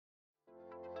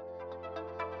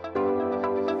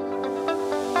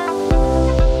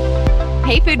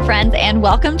Hey, food friends, and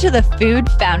welcome to the Food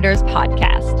Founders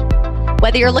Podcast.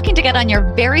 Whether you're looking to get on your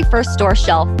very first store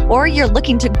shelf or you're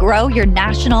looking to grow your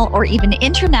national or even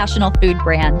international food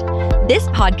brand, this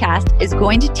podcast is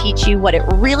going to teach you what it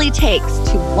really takes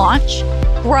to launch,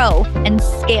 grow, and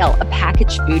scale a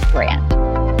packaged food brand.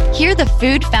 Hear the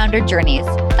food founder journeys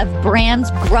of brands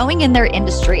growing in their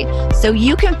industry so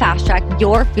you can fast track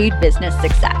your food business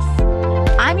success.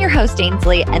 I'm your host,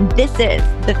 Ainsley, and this is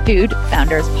the Food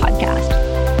Founders Podcast.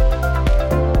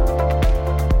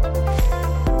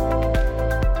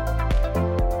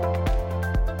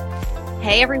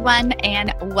 Hey, everyone,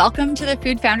 and welcome to the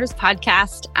Food Founders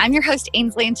Podcast. I'm your host,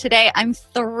 Ainsley, and today I'm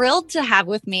thrilled to have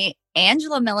with me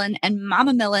Angela Millen and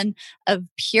Mama Millen of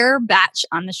Pure Batch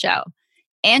on the show.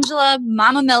 Angela,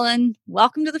 Mama Millen,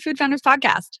 welcome to the Food Founders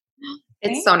Podcast.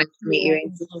 It's so nice to meet you,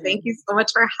 Ainsley. Thank you so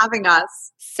much for having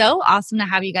us. So awesome to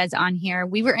have you guys on here.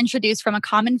 We were introduced from a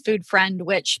common food friend,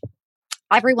 which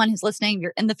everyone who's listening, if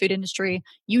you're in the food industry,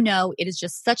 you know it is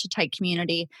just such a tight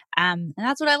community. And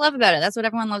that's what I love about it. That's what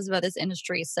everyone loves about this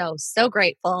industry. So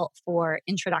grateful for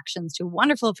introductions to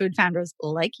wonderful food founders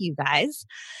like you guys.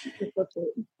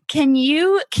 Can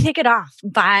you kick it off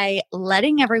by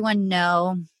letting everyone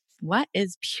know what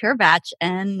is Pure Batch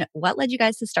and what led you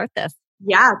guys to start this?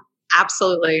 Yeah,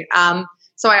 absolutely.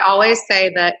 So I always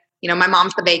say that, my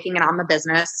mom's the baking and I'm the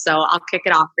business, so I'll kick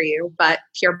it off for you. But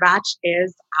Pure Batch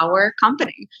is our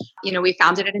company. We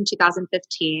founded it in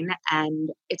 2015, and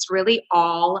it's really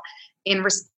all in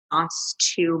response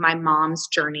to my mom's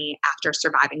journey after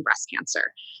surviving breast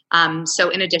cancer. So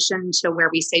in addition to where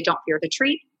we say, don't fear the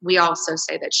treat, we also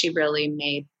say that she really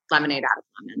made lemonade out of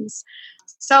lemons.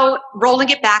 So rolling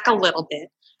it back a little bit,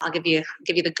 I'll give you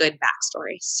the good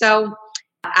backstory. So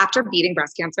after beating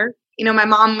breast cancer, my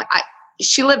mom,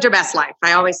 she lived her best life.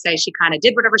 I always say she kind of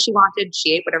did whatever she wanted.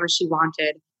 She ate whatever she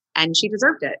wanted, and she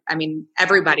deserved it. I mean,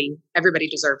 everybody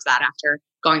deserves that after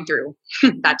going through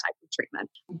that type of treatment.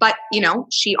 But,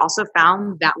 she also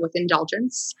found that with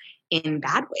indulgence in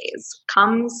bad ways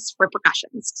comes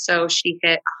repercussions. So she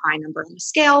hit a high number on the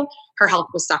scale. Her health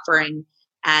was suffering.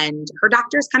 And her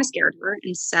doctors kind of scared her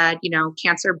and said,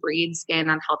 cancer breeds in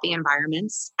unhealthy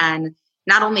environments. And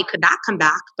not only could that come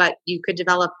back, but you could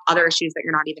develop other issues that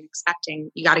you're not even expecting.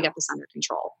 You got to get this under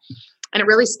control. And it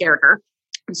really scared her.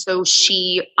 And so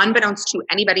she, unbeknownst to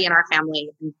anybody in our family,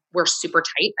 we're super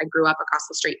tight. I grew up across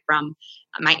the street from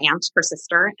my aunt, her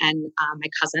sister, and my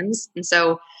cousins. And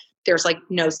so there's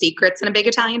no secrets in a big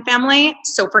Italian family.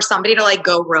 So for somebody to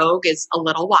go rogue is a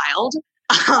little wild.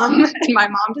 And my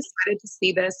mom decided to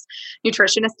see this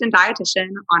nutritionist and dietitian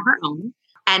on her own.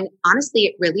 And honestly,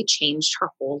 it really changed her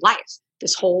whole life.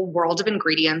 This whole world of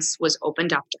ingredients was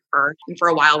opened up to her. And for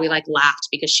a while, we laughed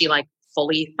because she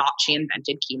fully thought she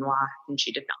invented quinoa, and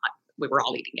she did not. We were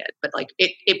all eating it, but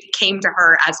it came to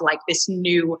her as this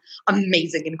new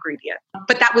amazing ingredient.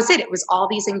 But that was it. It was all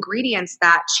these ingredients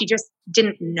that she just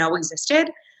didn't know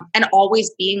existed. And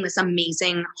always being this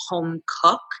amazing home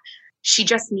cook, she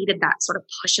just needed that sort of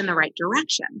push in the right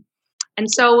direction. And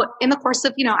so in the course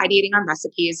of, ideating on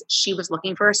recipes, she was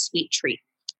looking for a sweet treat.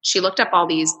 She looked up all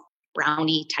these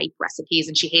brownie type recipes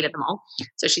and she hated them all.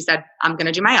 So she said, I'm going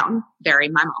to do my own, very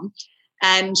my mom.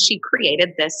 And she created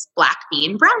this black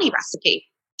bean brownie recipe.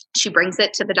 She brings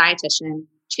it to the dietitian.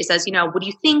 She says, what do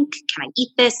you think? Can I eat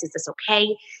this? Is this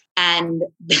okay? And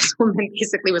this woman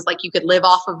basically was like, you could live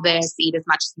off of this, eat as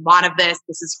much as you want of this.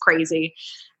 This is crazy.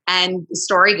 And the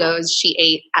story goes, she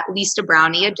ate at least a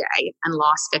brownie a day and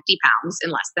lost 50 pounds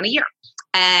in less than a year.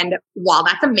 And while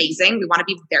that's amazing, we want to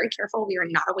be very careful. We are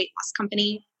not a weight loss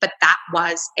company, but that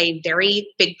was a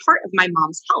very big part of my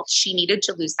mom's health. She needed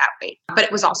to lose that weight. But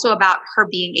it was also about her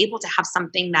being able to have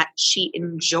something that she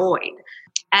enjoyed.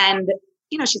 And,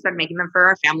 she started making them for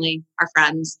our family, our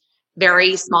friends.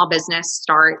 Very small business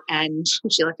start. And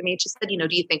she looked at me and she said, do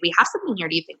you think we have something here?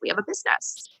 Do you think we have a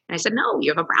business? And I said, no,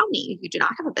 you have a brownie. You do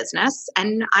not have a business.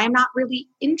 And I'm not really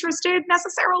interested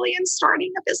necessarily in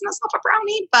starting a business off a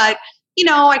brownie. But,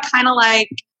 I kind of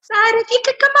said, if you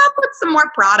could come up with some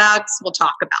more products, we'll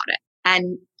talk about it.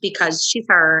 And because she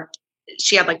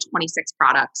had 26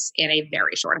 products in a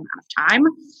very short amount of time.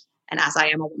 And as I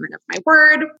am a woman of my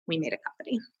word, we made a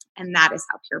company. And that is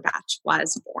how Pure Batch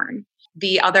was born.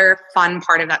 The other fun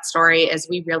part of that story is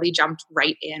we really jumped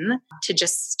right in to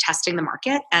just testing the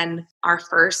market. And our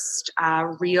first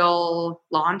real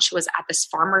launch was at this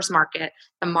farmer's market,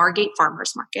 the Margate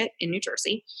Farmer's Market in New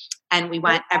Jersey. And we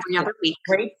went every other week.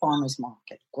 Great farmer's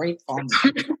market. Great farmer's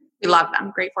market. We love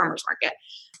them. Great farmer's market.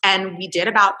 And we did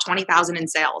about 20,000 in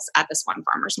sales at this one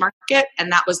farmer's market. And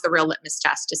that was the real litmus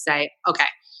test to say, okay,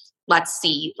 let's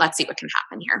see what can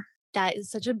happen here. That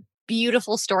is such a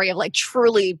beautiful story of like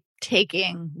truly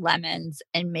taking lemons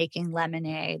and making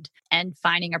lemonade and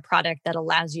finding a product that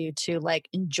allows you to like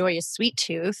enjoy a sweet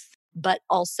tooth, but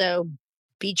also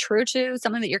be true to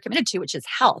something that you're committed to, which is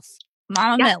health.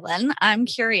 Mama Yeah. Millen, I'm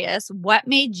curious, what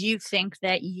made you think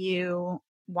that you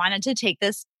wanted to take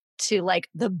this to like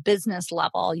the business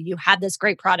level? You had this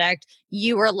great product,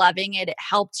 you were loving it, it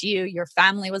helped you, your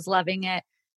family was loving it.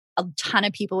 A ton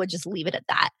of people would just leave it at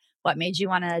that. What made you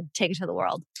want to take it to the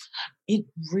world? It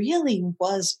really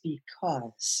was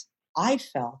because I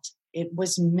felt it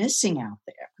was missing out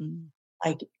there.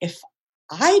 Like if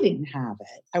I didn't have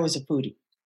it, I was a foodie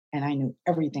and I knew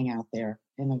everything out there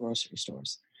in the grocery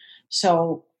stores.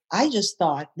 So I just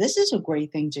thought this is a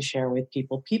great thing to share with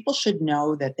people. People should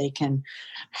know that they can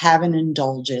have an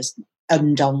indulgence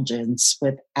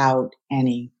without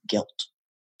any guilt.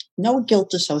 No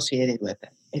guilt associated with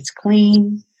it. It's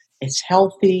clean, it's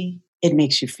healthy, it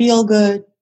makes you feel good.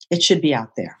 It should be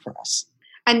out there for us.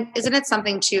 And isn't it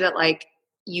something too that like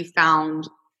you found,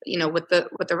 with the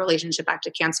relationship back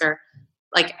to cancer,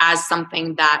 like as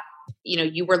something that,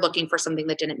 you were looking for something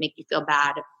that didn't make you feel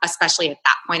bad, especially at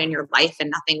that point in your life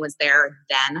and nothing was there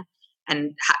then,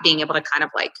 and being able to kind of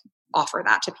like offer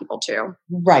that to people too.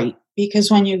 Right. Because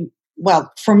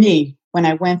for me, when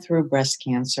I went through breast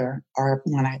cancer, or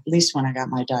at least when I got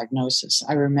my diagnosis,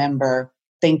 I remember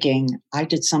thinking I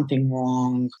did something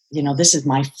wrong. This is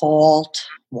my fault.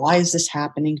 Why is this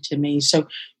happening to me? So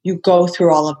you go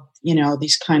through all of,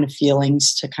 these kind of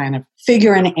feelings to kind of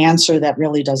figure an answer that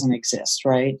really doesn't exist.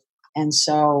 Right. And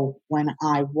so when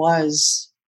I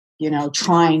was,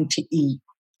 trying to eat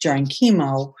during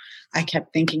chemo, I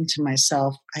kept thinking to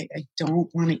myself, I don't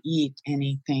want to eat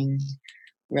anything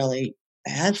really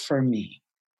bad for me.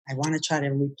 I want to try to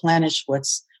replenish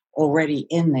what's already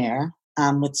in there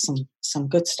with some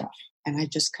good stuff. And I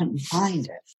just couldn't find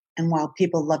it. And while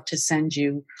people love to send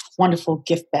you wonderful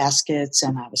gift baskets,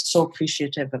 and I was so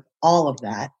appreciative of all of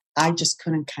that, I just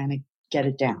couldn't kind of get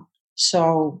it down.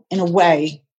 So in a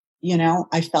way,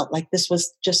 I felt like this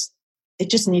was it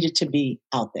just needed to be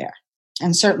out there.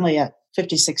 And certainly at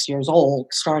 56 years old,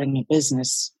 starting a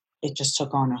business, it just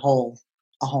took on a whole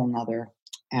nother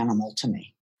animal to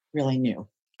me. Really new.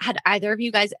 Had either of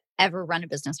you guys ever run a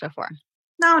business before?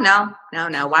 No.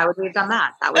 Why would we have done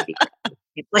that? That would be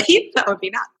that would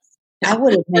be nuts. That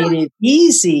would have made it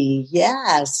easy.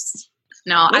 Yes.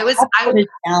 No, I was a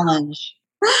challenge.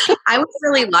 I was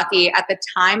really lucky at the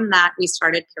time that we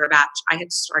started Pure Batch. I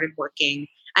had started working,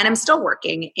 and I'm still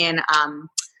working in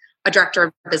a director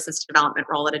of business development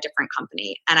role at a different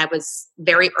company. And I was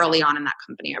very early on in that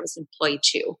company. I was employee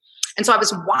 2. And so I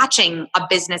was watching a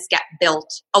business get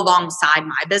built alongside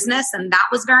my business. And that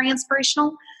was very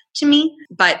inspirational to me.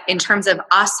 But in terms of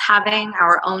us having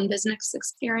our own business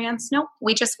experience, nope,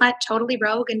 we just went totally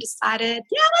rogue and decided,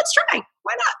 yeah, let's try.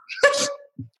 Why not?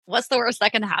 What's the worst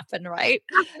that can happen, right?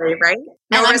 Exactly, right?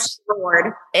 No risk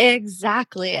reward.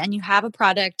 Exactly. And you have a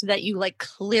product that you like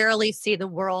clearly see the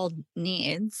world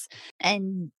needs.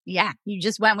 And yeah, you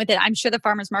just went with it. I'm sure the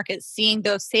farmer's market, seeing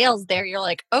those sales there, you're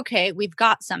like, okay, we've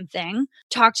got something.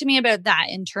 Talk to me about that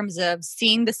in terms of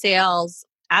seeing the sales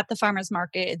at the farmer's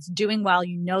market. It's doing well.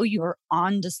 You're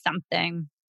on to something.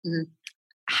 Mm-hmm.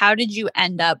 How did you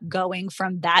end up going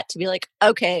from that to be like,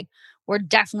 okay, we're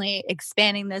definitely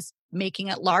expanding this, making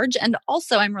it large? And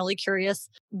also, I'm really curious,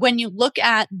 when you look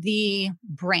at the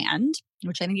brand,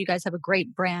 which I think you guys have a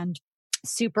great brand,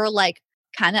 super like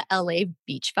kind of LA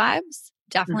beach vibes,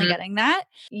 definitely getting that.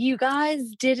 You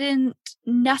guys didn't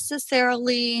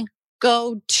necessarily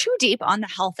go too deep on the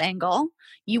health angle.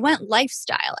 You went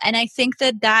lifestyle. And I think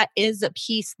that is a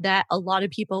piece that a lot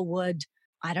of people would,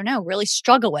 I don't know, really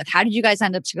struggle with. How did you guys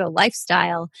end up to go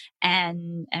lifestyle?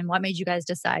 And what made you guys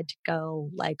decide to go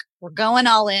like, we're going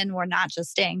all in, we're not just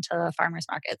staying to farmers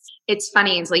markets? It's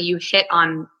funny. It's like you hit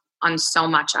on so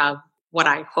much of what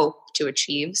I hope to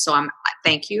achieve. So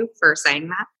thank you for saying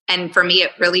that. And for me,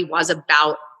 it really was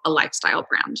about a lifestyle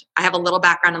brand. I have a little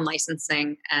background in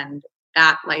licensing, and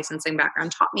that licensing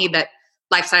background taught me that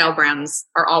lifestyle brands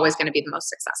are always going to be the most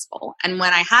successful. And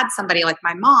when I had somebody like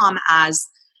my mom as,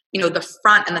 the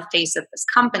front and the face of this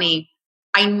company,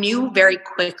 I knew very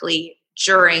quickly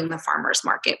during the farmer's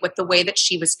market with the way that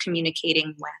she was communicating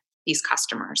with these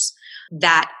customers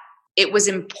that it was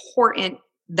important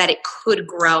that it could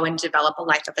grow and develop a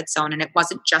life of its own. And it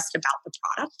wasn't just about the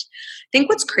product. I think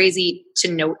what's crazy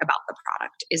to note about the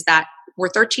product is that we're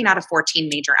 13 out of 14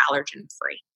 major allergen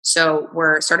free. So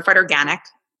we're certified organic,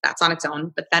 that's on its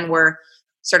own, but then we're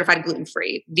certified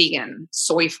gluten-free, vegan,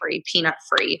 soy-free,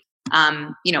 peanut-free,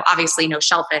 obviously no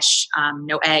shellfish,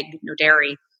 no egg, no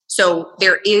dairy. So So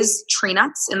there is tree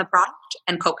nuts in the product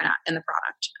and coconut in the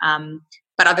product.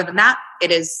 But other than that,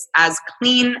 it is as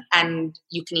clean, and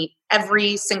you can eat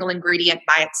every single ingredient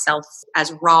by itself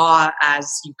as raw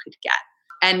as you could get.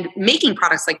 And making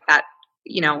products like that,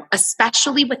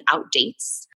 especially without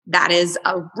dates, that is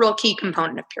a real key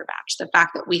component of Pure Batch. The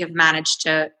fact that we have managed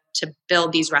to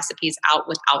build these recipes out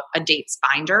without a dates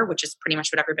binder, which is pretty much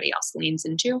what everybody else leans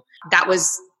into. That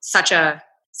was such a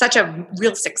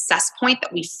real success point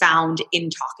that we found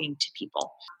in talking to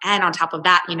people. And on top of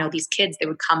that, these kids, they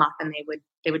would come up and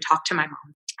they would talk to my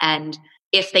mom. And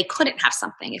if they couldn't have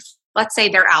something, if let's say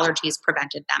their allergies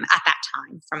prevented them at that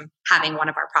time from having one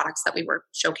of our products that we were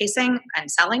showcasing and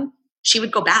selling, she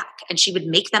would go back and she would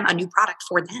make them a new product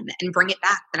for them and bring it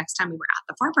back the next time we were at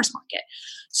the farmer's market.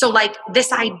 So like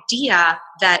this idea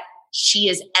that she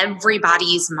is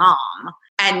everybody's mom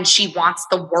and she wants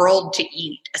the world to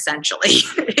eat, essentially,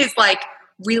 is like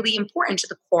really important to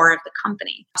the core of the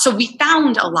company. So we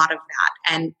found a lot of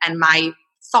that, and my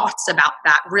thoughts about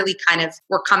that really kind of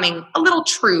were coming a little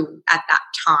true at that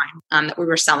time, that we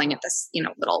were selling at this,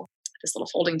 this little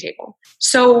folding table.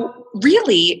 So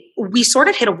really, we sort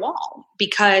of hit a wall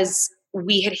because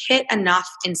we had hit enough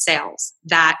in sales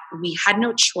that we had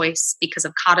no choice because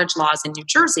of cottage laws in New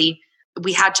Jersey.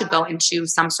 We had to go into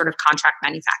some sort of contract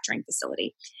manufacturing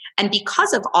facility. And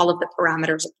because of all of the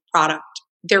parameters of the product,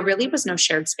 there really was no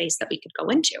shared space that we could go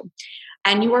into.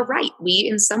 And you are right. We,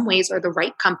 in some ways, are the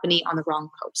right company on the wrong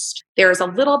coast. There's a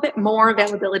little bit more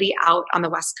availability out on the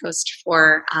West Coast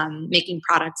for making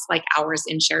products like ours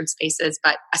in shared spaces,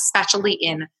 but especially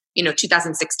in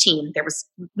 2016, there was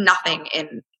nothing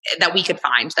that we could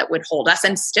find that would hold us.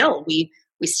 And still, we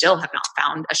still have not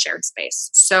found a shared space.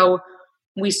 So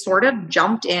we sort of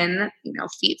jumped in,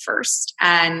 feet first,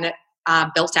 and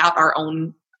built out our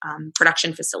own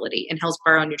production facility in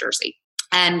Hillsborough, New Jersey.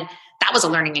 And that was a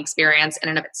learning experience in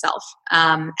and of itself.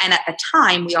 And at the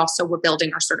time, we also were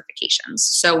building our certifications.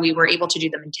 So we were able to do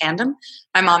them in tandem.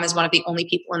 My mom is one of the only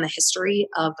people in the history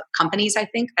of companies, I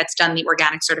think, that's done the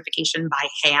organic certification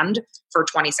by hand for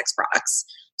 26 products.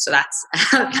 So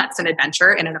that's an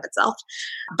adventure in and of itself.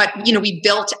 But, we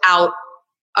built out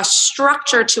a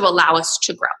structure to allow us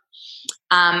to grow.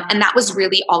 And that was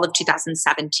really all of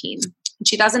 2017. In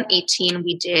 2018,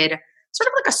 we did sort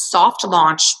of like a soft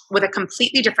launch with a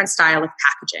completely different style of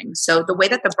packaging. So the way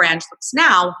that the brand looks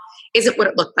now isn't what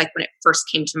it looked like when it first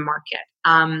came to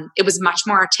market. It was much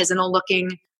more artisanal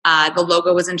looking. The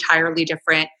logo was entirely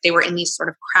different. They were in these sort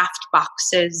of craft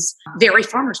boxes, very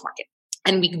farmer's market.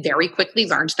 And we very quickly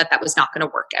learned that was not going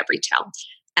to work at retail.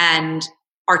 And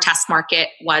our test market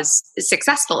was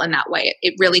successful in that way.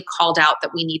 It really called out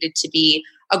that we needed to be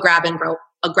a grab and go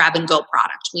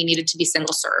product. We needed to be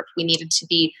single serve. We needed to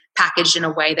be packaged in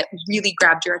a way that really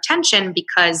grabbed your attention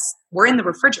because we're in the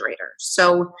refrigerator.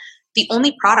 So the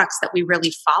only products that we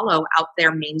really follow out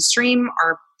there mainstream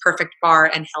are Perfect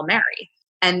Bar and Hail Mary.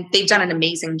 And they've done an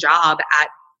amazing job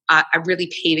at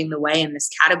really paving the way in this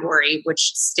category,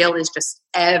 which still is just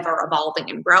ever evolving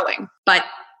and growing. But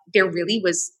there really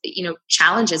was,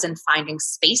 challenges in finding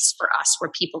space for us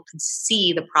where people could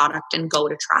see the product and go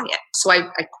to try it. So I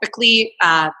quickly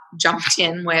jumped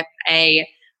in with a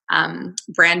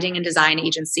branding and design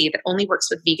agency that only works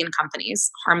with vegan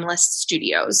companies, Harmless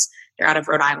Studios. They're out of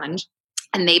Rhode Island.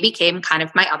 And they became kind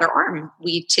of my other arm.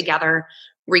 We together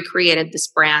recreated this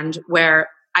brand where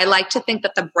I like to think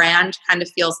that the brand kind of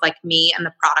feels like me and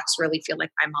the products really feel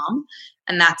like my mom.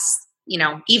 And that's,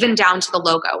 even down to the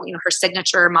logo. Her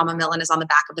signature, Mama Millen, is on the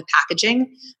back of the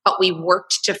packaging, but we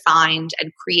worked to find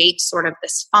and create sort of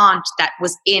this font that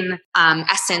was in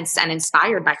essence and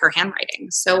inspired by her handwriting.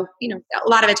 So, a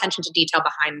lot of attention to detail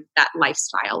behind that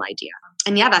lifestyle idea.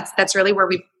 And yeah, that's really where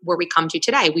we come to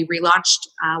today. We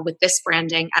relaunched with this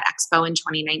branding at Expo in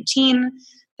 2019.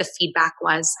 The feedback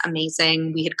was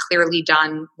amazing. We had clearly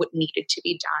done what needed to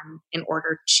be done in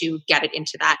order to get it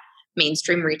into that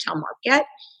mainstream retail market.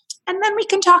 And then we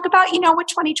can talk about, what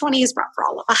 2020 has brought for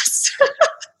all of us.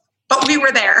 But we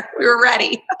were there. We were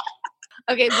ready.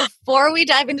 Okay, before we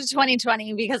dive into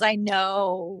 2020, because I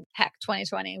know,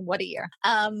 2020, what a year.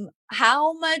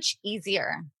 How much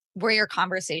easier were your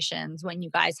conversations when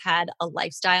you guys had a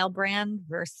lifestyle brand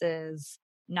versus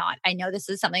not? I know this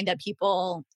is something that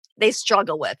people, they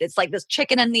struggle with. It's like this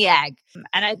chicken and the egg.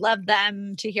 And I'd love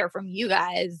them to hear from you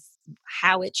guys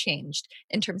how it changed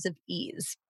in terms of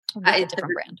ease. A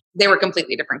different brand. They were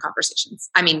completely different conversations.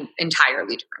 I mean,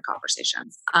 entirely different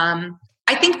conversations.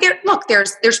 I think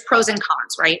there's pros and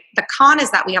cons, right? The con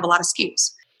is that we have a lot of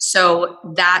SKUs. So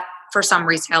that for some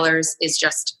retailers is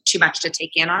just too much to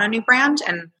take in on a new brand,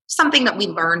 and something that we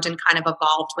learned and kind of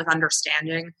evolved with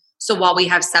understanding. So while we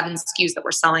have 7 SKUs that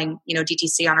we're selling,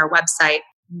 DTC on our website,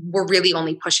 we're really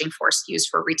only pushing 4 SKUs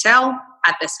for retail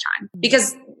at this time,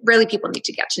 because really people need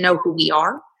to get to know who we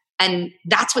are. And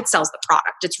that's what sells the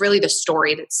product. It's really the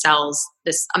story that sells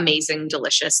this amazing,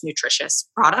 delicious, nutritious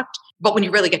product. But when you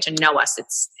really get to know us,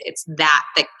 it's that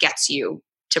gets you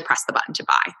to press the button to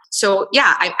buy. So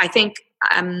yeah, I think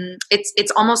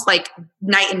it's almost like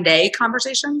night and day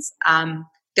conversations.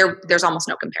 There's almost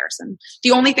no comparison.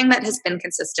 The only thing that has been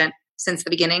consistent since the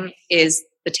beginning is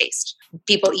the taste.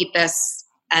 People eat this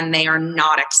and they are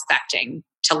not expecting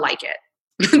to like it.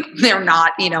 They're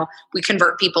not, we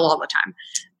convert people all the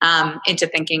time into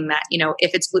thinking that,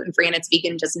 if it's gluten-free and it's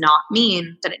vegan does not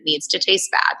mean that it needs to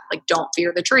taste bad. Like, don't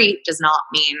fear the treat does not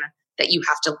mean that you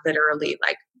have to literally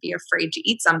be afraid to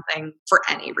eat something for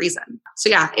any reason. So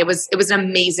yeah, it was an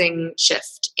amazing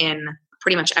shift in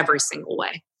pretty much every single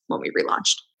way when we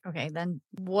relaunched. Okay, then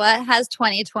what has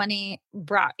 2020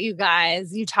 brought you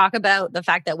guys? You talk about the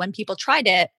fact that when people tried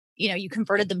it, you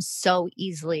converted them so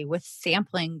easily, with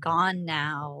sampling gone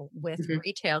now, with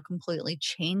retail completely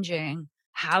changing.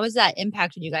 How has that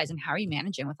impacted you guys, and how are you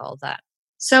managing with all of that?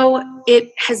 So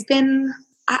it has been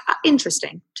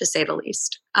interesting, to say the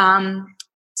least.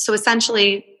 So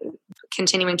essentially,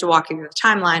 continuing to walk you through the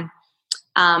timeline,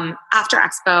 after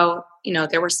Expo,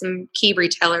 there were some key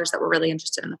retailers that were really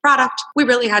interested in the product. We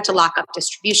really had to lock up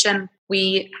distribution.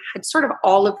 We had sort of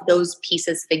all of those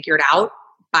pieces figured out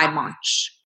by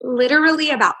March.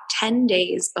 Literally about 10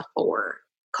 days before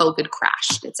COVID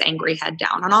crashed its angry head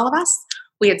down on all of us.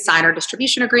 We had signed our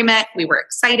distribution agreement. We were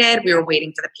excited. We were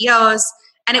waiting for the POs.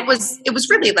 And it was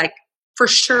really for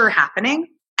sure happening.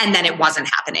 And then it wasn't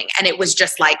happening. And it was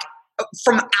just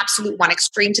from absolute one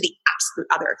extreme to the absolute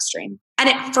other extreme. And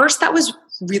at first that was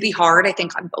really hard, I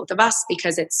think, on both of us,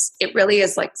 because it really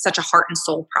is such a heart and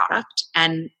soul product.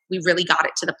 And we really got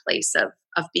it to the place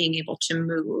of being able to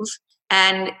move.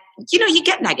 And, you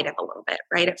get negative a little bit,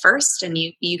 right, at first, and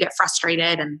you get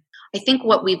frustrated. And I think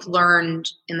what we've learned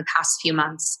in the past few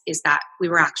months is that we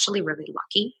were actually really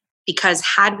lucky, because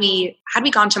had we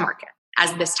gone to market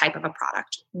as this type of a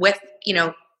product with,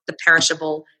 the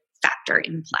perishable factor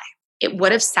in play, it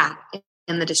would have sat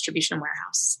in the distribution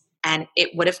warehouse and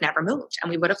it would have never moved. And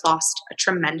we would have lost a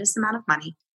tremendous amount of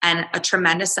money and a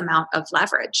tremendous amount of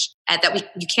leverage, and that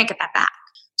you can't get that back.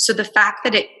 So the fact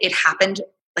that it happened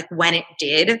when it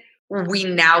did, we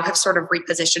now have sort of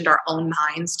repositioned our own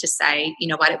minds to say, you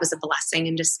know what, it was a blessing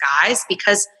in disguise,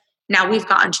 because now we've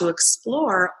gotten to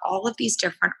explore all of these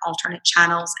different alternate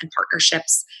channels and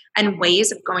partnerships and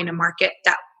ways of going to market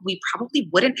that we probably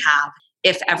wouldn't have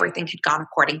if everything had gone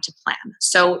according to plan.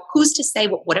 So who's to say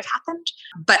what would have happened?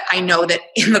 But I know that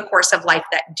in the course of life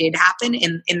that did happen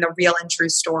in the real and true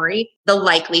story, the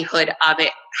likelihood of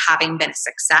it having been a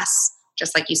success,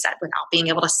 just like you said, without being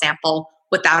able to sample,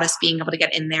 without us being able to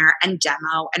get in there and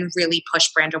demo and really push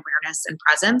brand awareness and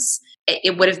presence,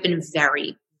 it would have been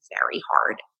very, very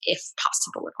hard, if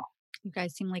possible at all. You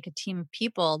guys seem like a team of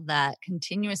people that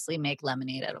continuously make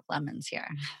lemonade out of lemons here.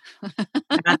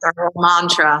 That's our whole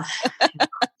mantra.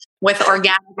 With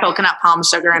organic coconut palm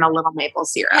sugar and a little maple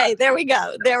syrup. Hey, there we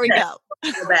go. There we go.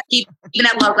 Even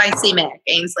at low glycemic,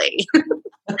 Ainsley.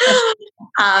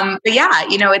 But yeah,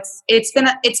 it's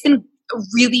been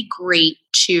really great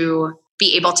to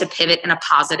be able to pivot in a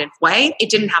positive way. It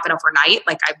didn't happen overnight.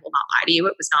 I will not lie to you.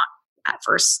 It was not at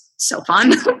first so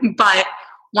fun, but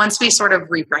once we sort of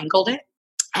re-wrangled it,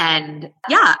 and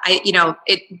yeah,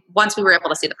 once we were able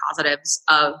to see the positives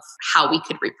of how we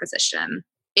could reposition,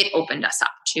 it opened us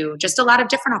up to just a lot of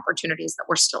different opportunities that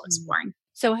we're still exploring.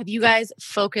 So have you guys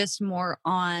focused more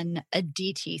on a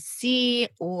DTC,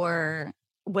 or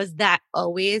was that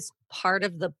always part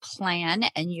of the plan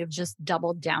and you've just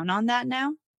doubled down on that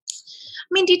now?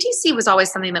 I mean, DTC was always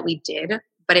something that we did,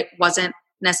 but it wasn't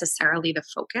necessarily the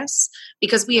focus,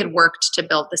 because we had worked to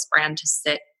build this brand to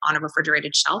sit on a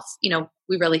refrigerated shelf.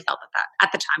 We really felt that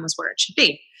at the time was where it should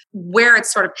be. Where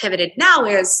it's sort of pivoted now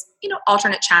is,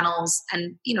 alternate channels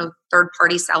and,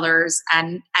 third-party sellers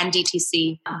and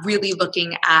DTC, really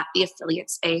looking at the affiliate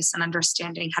space and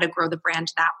understanding how to grow the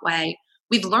brand that way.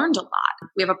 We've learned a lot.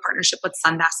 We have a partnership with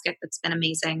Sunbasket that's been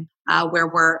amazing, where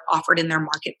we're offered in their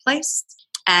marketplace.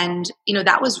 And,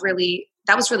 that was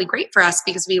really great for us,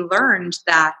 because we learned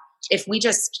that if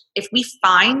we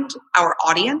find our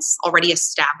audience already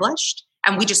established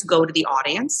and we just go to the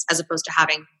audience, as opposed to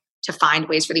having to find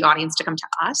ways for the audience to come to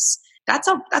us, that's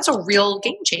a real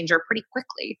game changer pretty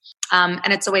quickly.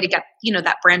 And it's a way to get,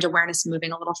 that brand awareness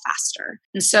moving a little faster.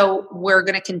 And so we're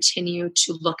going to continue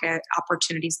to look at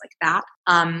opportunities like that.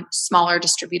 Smaller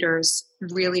distributors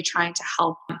really trying to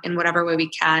help in whatever way we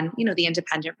can, the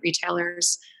independent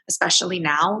retailers, especially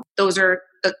now. Those are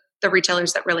the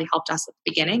retailers that really helped us at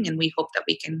the beginning. And we hope that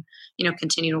we can,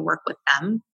 continue to work with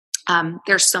them.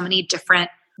 There's so many different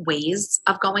ways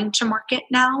of going to market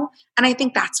now. And I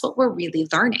think that's what we're really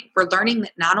learning. We're learning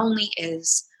that not only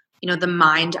is, the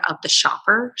mind of the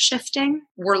shopper shifting,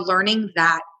 we're learning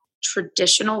that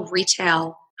traditional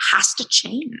retail has to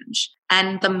change.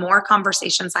 And the more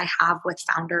conversations I have with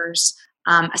founders,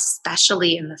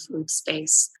 especially in the food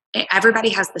space, everybody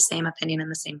has the same opinion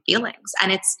and the same feelings.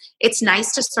 And it's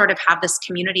nice to sort of have this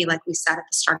community, like we said at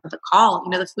the start of the call.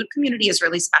 The food community is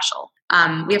really special.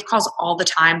 We have calls all the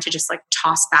time to just like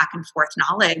toss back and forth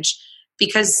knowledge,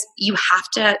 because you have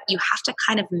to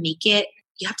kind of make it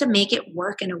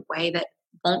work in a way that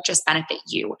won't just benefit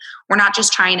you. We're not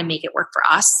just trying to make it work for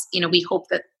us. We hope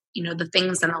that the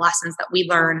things and the lessons that we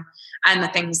learn and the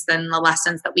things and the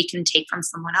lessons that we can take from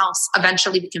someone else,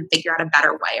 eventually we can figure out a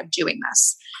better way of doing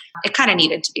this. It kind of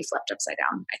needed to be flipped upside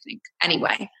down, I think,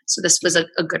 anyway. So this was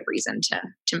a good reason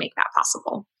to make that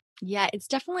possible. Yeah, it's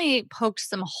definitely poked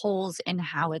some holes in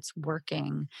how it's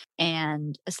working,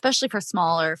 and especially for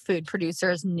smaller food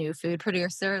producers, new food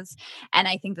producers. And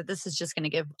I think that this is just going to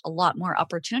give a lot more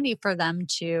opportunity for them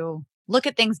to look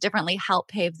at things differently, help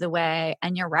pave the way.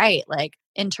 And you're right, like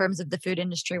in terms of the food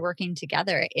industry working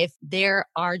together, if there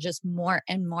are just more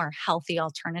and more healthy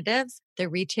alternatives, the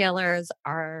retailers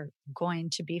are going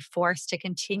to be forced to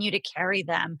continue to carry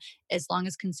them as long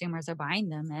as consumers are buying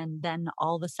them. And then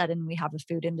all of a sudden we have a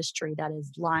food industry that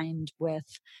is lined with,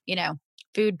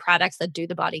 food products that do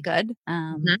the body good,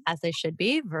 as they should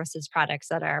be, versus products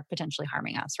that are potentially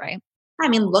harming us, right? I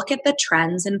mean, look at the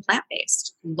trends in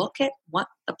plant-based. Look at what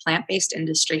the plant-based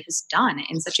industry has done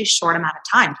in such a short amount of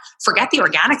time. Forget the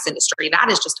organics industry. That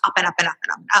is just up and up and up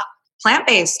and up and up.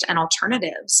 Plant-based and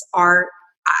alternatives are,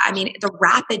 the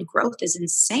rapid growth is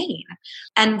insane.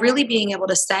 And really being able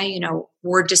to say,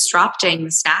 we're disrupting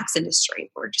the snacks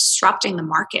industry. We're disrupting the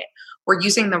market. We're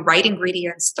using the right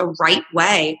ingredients the right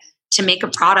way to make a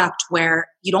product where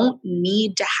you don't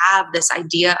need to have this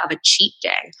idea of a cheat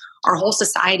day. Our whole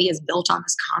society is built on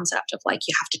this concept of like,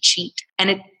 you have to cheat.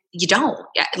 And you don't.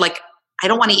 Like, I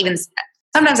don't want to even,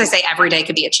 sometimes I say every day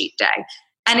could be a cheat day.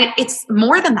 And it's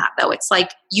more than that though. It's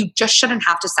like, you just shouldn't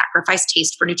have to sacrifice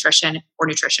taste for nutrition or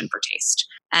nutrition for taste.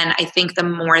 And I think the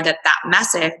more that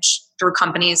message through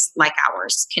companies like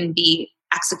ours can be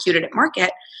executed at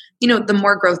market, the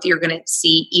more growth you're going to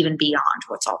see even beyond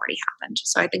what's already happened.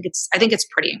 So I think it's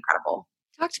pretty incredible.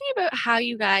 Talk to me about how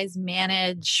you guys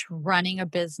manage running a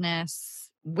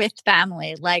business with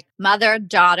family, like mother,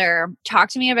 daughter. Talk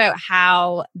to me about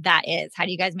how that is. How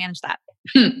do you guys manage that?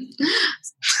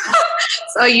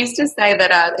 So I used to say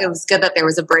that it was good that there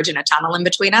was a bridge and a tunnel in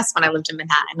between us when I lived in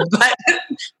Manhattan, but that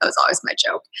was always my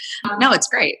joke. No, it's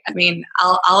great. I mean,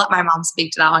 I'll let my mom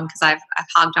speak to that one because I've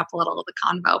hogged up a little of the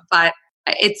convo, but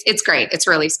it's great. It's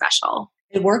really special.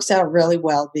 It works out really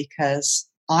well because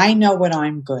I know what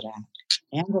I'm good at.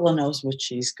 Angela knows what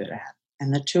she's good at.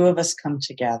 And the two of us come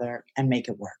together and make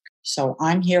it work. So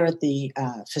I'm here at the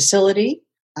facility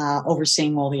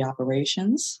overseeing all the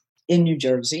operations in New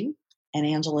Jersey. And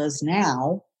Angela is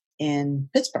now in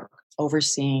Pittsburgh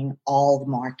overseeing all the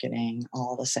marketing,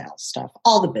 all the sales stuff,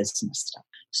 all the business stuff.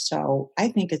 So I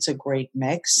think it's a great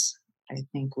mix. I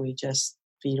think we just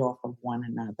feed off of one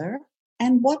another.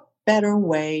 And what better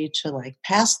way to like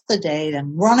pass the day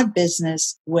than run a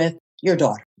business with your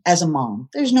daughter as a mom?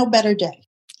 There's no better day.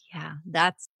 Yeah,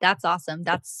 that's awesome.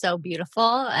 That's so beautiful.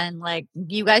 And like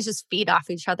you guys just feed off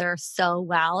each other so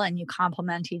well and you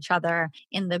complement each other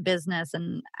in the business.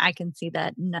 And I can see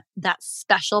that that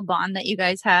special bond that you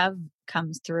guys have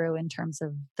comes through in terms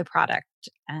of the product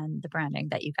and the branding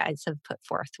that you guys have put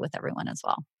forth with everyone as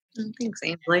well. Thanks,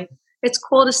 Ainsley. It's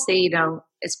cool to see,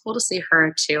 it's cool to see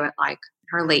her too at like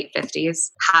her late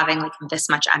 50s having like this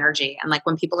much energy. And like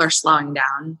when people are slowing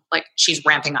down, like she's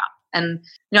ramping up. And,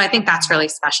 I think that's really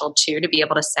special too, to be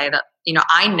able to say that,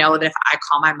 I know that if I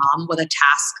call my mom with a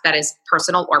task that is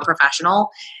personal or professional,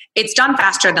 it's done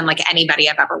faster than like anybody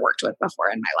I've ever worked with before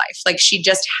in my life. Like she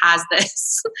just has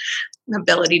this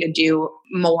ability to do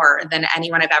more than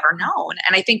anyone I've ever known.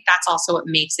 And I think that's also what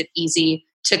makes it easy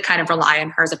to kind of rely on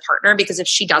her as a partner, because if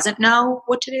she doesn't know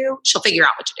what to do, she'll figure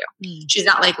out what to do. She's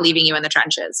not like leaving you in the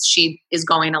trenches. She is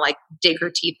going to like dig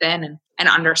her teeth in and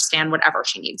understand whatever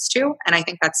she needs to. And I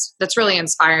think that's really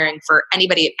inspiring for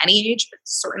anybody at any age, but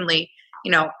certainly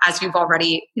as you've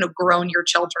already, grown your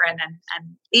children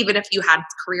and even if you had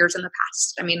careers in the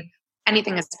past. I mean,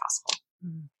 anything is possible.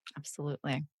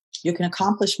 Absolutely. You can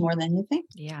accomplish more than you think.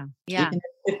 Yeah. Even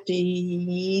at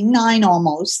 59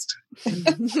 almost.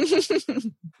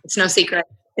 It's no secret.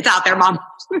 It's out there, Mom.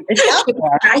 It's out there.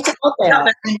 It's out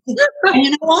there. And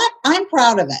you know what? I'm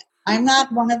proud of it. I'm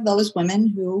not one of those women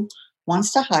who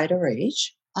wants to hide her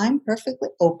age. I'm perfectly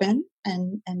open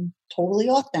and totally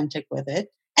authentic with it.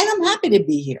 And I'm happy to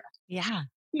be here. Yeah.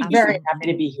 I'm very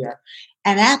happy to be here.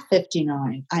 And at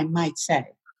 59, I might say,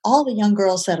 all the young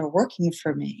girls that are working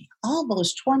for me, all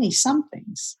those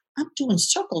 20-somethings, I'm doing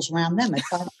circles around them at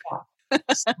 5 o'clock.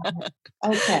 So,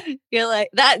 okay. You're like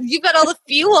that. You've got all the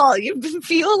fuel. You've been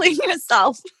fueling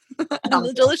yourself on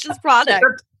the delicious product.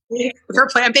 Her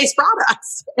plant-based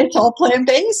products. It's all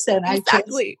plant-based. And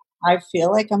Exactly. I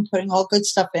feel like I'm putting all good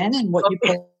stuff in, and what you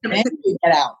put in, you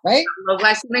get out, right?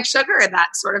 Less mixed sugar and that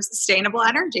sort of sustainable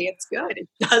energy. It's good. It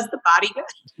does the body good.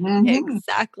 Mm-hmm.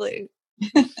 Exactly.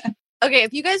 Okay,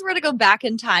 if you guys were to go back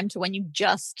in time to when you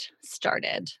just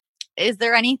started, is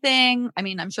there anything, I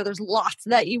mean, I'm sure there's lots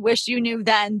that you wish you knew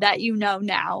then that you know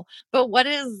now, but what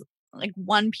is like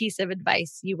one piece of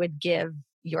advice you would give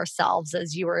yourselves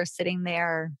as you were sitting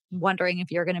there wondering if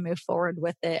you're going to move forward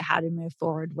with it, how to move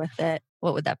forward with it?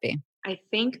 What would that be? I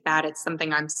think that it's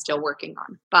something I'm still working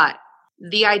on, but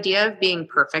the idea of being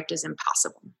perfect is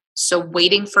impossible. So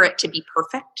waiting for it to be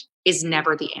perfect is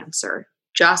never the answer.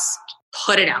 Just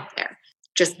put it out there.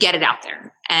 Just get it out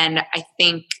there. And I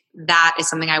think that is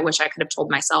something I wish I could have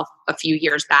told myself a few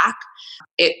years back.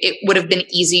 It would have been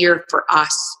easier for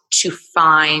us to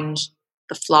find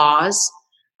the flaws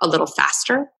a little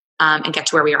faster and get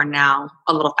to where we are now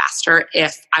a little faster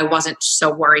if I wasn't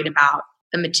so worried about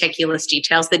the meticulous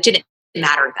details that didn't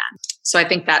matter then. So I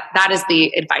think that is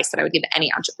the advice that I would give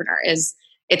any entrepreneur is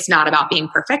it's not about being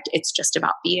perfect. It's just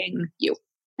about being you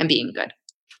and being good.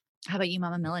 How about you,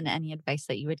 Mama Millen? Any advice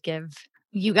that you would give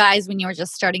you guys when you were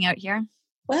just starting out here?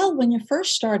 Well, when you're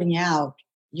first starting out,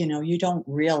 you don't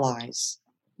realize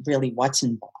really what's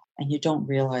involved, and you don't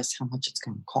realize how much it's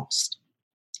going to cost.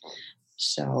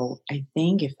 So I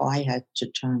think if I had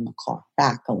to turn the clock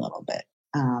back a little bit,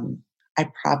 I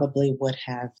probably would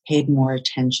have paid more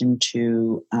attention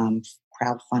to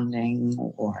crowdfunding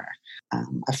or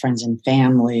a friends and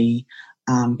family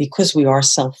because we are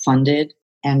self-funded.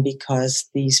 And because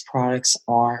these products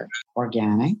are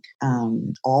organic,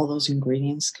 all those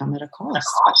ingredients come at a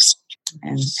cost.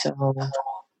 And so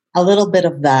a little bit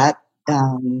of that,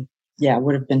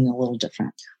 would have been a little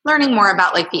different. Learning more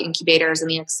about like the incubators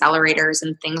and the accelerators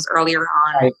and things earlier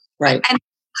on. Right. And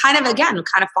kind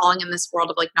of falling in this world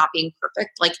of like not being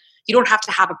perfect. Like you don't have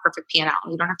to have a perfect P&L.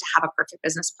 You don't have to have a perfect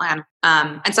business plan.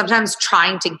 And sometimes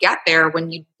trying to get there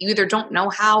when you either don't know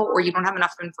how or you don't have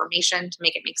enough information to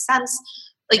make it make sense.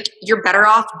 Like you're better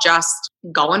off just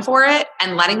going for it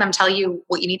and letting them tell you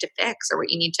what you need to fix or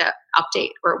what you need to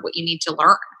update or what you need to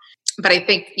learn. But I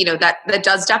think, that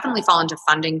does definitely fall into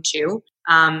funding too.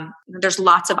 There's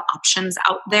lots of options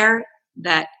out there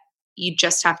that you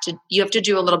just have to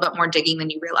do a little bit more digging than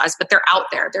you realize, but they're out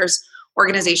there. There's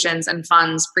organizations and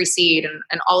funds, pre-seed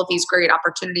and all of these great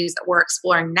opportunities that we're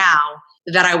exploring now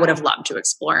that I would have loved to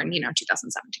explore in,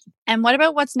 2017. And what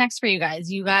about what's next for you guys?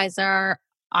 You guys are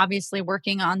obviously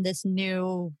working on this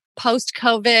new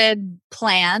post-COVID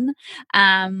plan.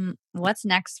 What's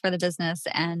next for the business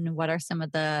and what are some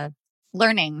of the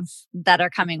learnings that are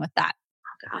coming with that?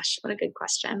 Oh gosh, what a good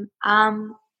question.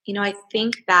 I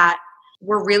think that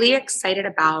we're really excited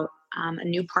about a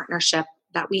new partnership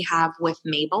that we have with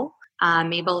Mabel.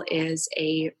 Mabel is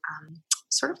a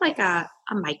sort of like a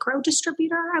micro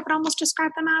distributor, I would almost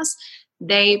describe them as.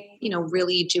 They,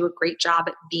 really do a great job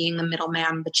at being the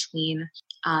middleman between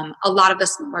a lot of the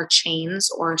smaller chains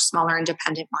or smaller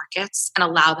independent markets and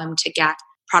allow them to get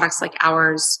products like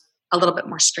ours a little bit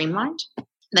more streamlined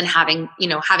than having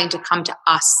to come to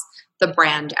us, the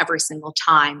brand, every single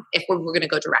time if we're going to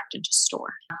go direct into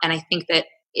store. And I think that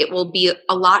it will be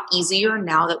a lot easier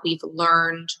now that we've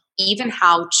learned even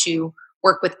how to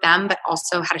work with them, but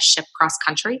also how to ship cross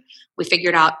country. We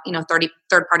figured out,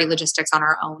 third-party logistics on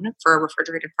our own for a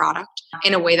refrigerated product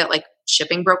in a way that like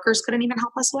shipping brokers couldn't even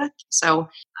help us with. So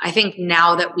I think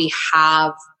now that we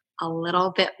have a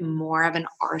little bit more of an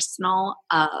arsenal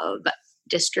of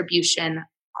distribution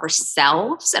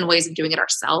ourselves and ways of doing it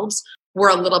ourselves, we're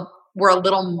a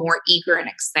little more eager and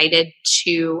excited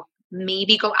to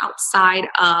maybe go outside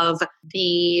of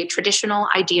the traditional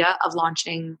idea of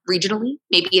launching regionally.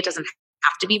 Maybe it doesn't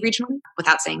have to be regionally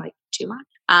without saying like too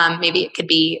much. Maybe it could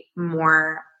be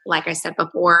more like I said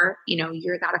before, you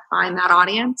got to find that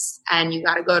audience and you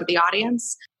got to go to the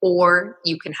audience, or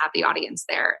you can have the audience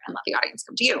there and let the audience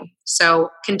come to you. So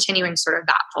continuing sort of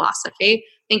that philosophy,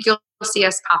 I think you'll see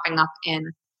us popping up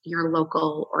in your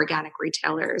local organic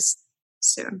retailers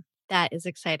soon. That is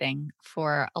exciting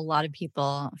for a lot of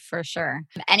people, for sure.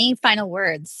 Any final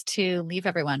words to leave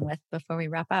everyone with before we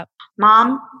wrap up?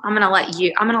 Mom, I'm going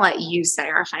to let you say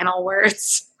our final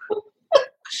words.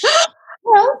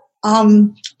 Well,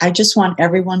 I just want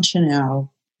everyone to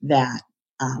know that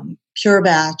Pure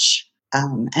Batch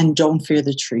and Don't Fear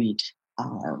the Treat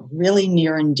are really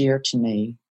near and dear to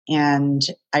me. And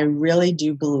I really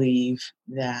do believe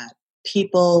that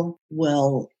people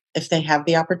will, if they have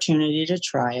the opportunity to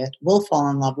try it, will fall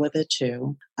in love with it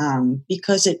too,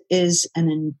 because it is an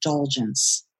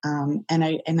indulgence. And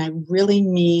I really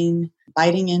mean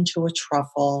biting into a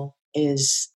truffle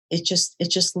is, it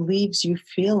just leaves you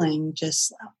feeling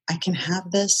just, I can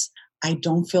have this. I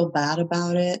don't feel bad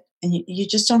about it. And you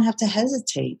just don't have to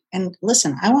hesitate. And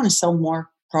listen, I want to sell more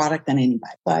product than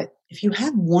anybody. But if you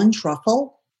have one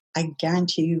truffle, I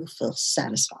guarantee you feel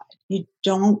satisfied. You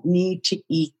don't need to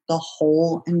eat the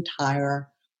whole entire,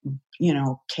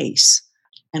 case.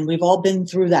 And we've all been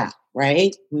through that,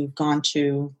 right? We've gone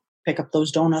to pick up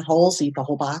those donut holes, eat the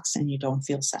whole box, and you don't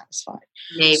feel satisfied.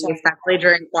 Maybe, especially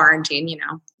during quarantine,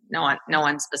 no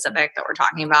one specific that we're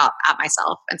talking about at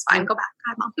myself. It's fine. Go back.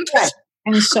 Hi, Mom. Right.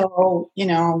 And so,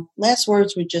 last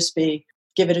words would just be,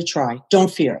 give it a try.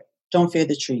 Don't fear it. Don't fear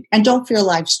the treat. And don't fear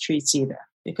life's treats either,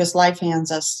 because life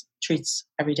hands us treats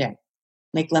every day.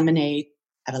 Make lemonade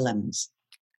out of lemons.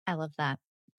 I love that.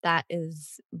 That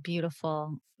is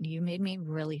beautiful. You made me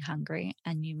really hungry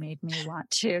and you made me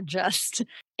want to just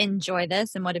enjoy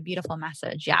this. And what a beautiful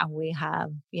message. Yeah, we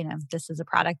have, this is a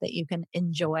product that you can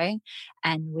enjoy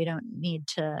and we don't need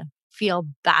to feel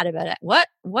bad about it.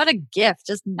 What a gift.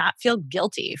 Just not feel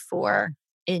guilty for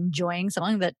enjoying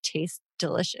something that tastes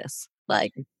delicious.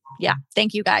 Yeah,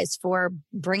 thank you guys for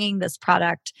bringing this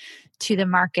product to the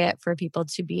market for people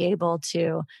to be able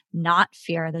to not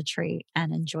fear the treat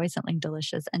and enjoy something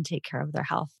delicious and take care of their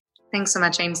health. Thanks so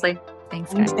much, Ainsley.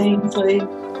 Thanks, guys. Thanks, Ainsley.